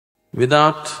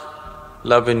Without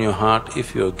love in your heart,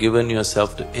 if you have given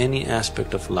yourself to any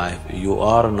aspect of life, you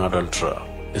are an adulterer,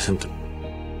 isn't it?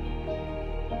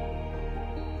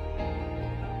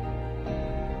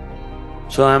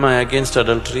 So am I against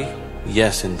adultery?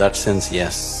 Yes, in that sense,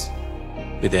 yes,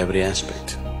 with every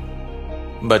aspect.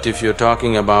 But if you're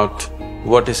talking about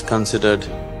what is considered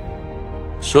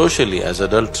socially as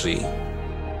adultery,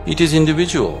 it is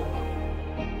individual.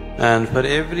 And for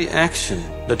every action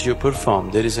that you perform,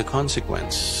 there is a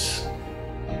consequence.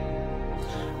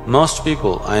 Most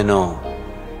people I know,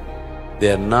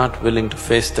 they are not willing to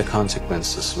face the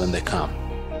consequences when they come.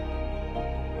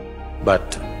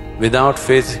 But without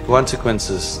facing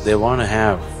consequences, they want to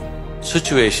have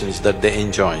situations that they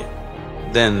enjoy.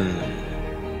 Then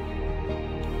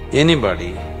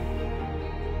anybody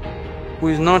who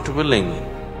is not willing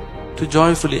to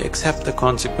joyfully accept the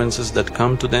consequences that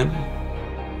come to them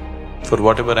for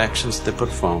whatever actions they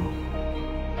perform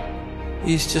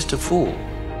is just a fool.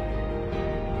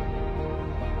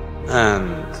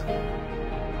 And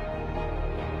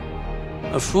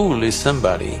a fool is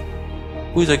somebody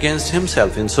who is against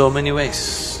himself in so many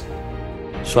ways.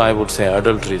 So I would say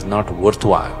adultery is not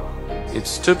worthwhile.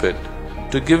 It's stupid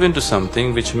to give in to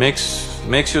something which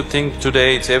makes you think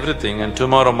today it's everything and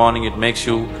tomorrow morning it makes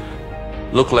you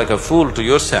look like a fool to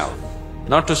yourself,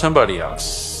 not to somebody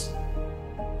else.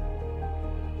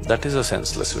 That is a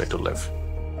senseless way to live.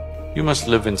 You must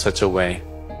live in such a way,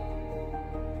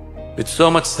 with so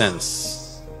much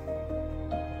sense,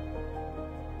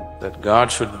 that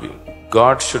God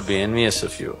should be envious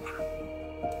of you.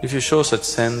 If you show such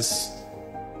sense,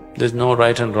 there's no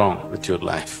right and wrong with your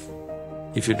life.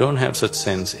 If you don't have such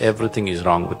sense, everything is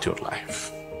wrong with your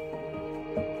life.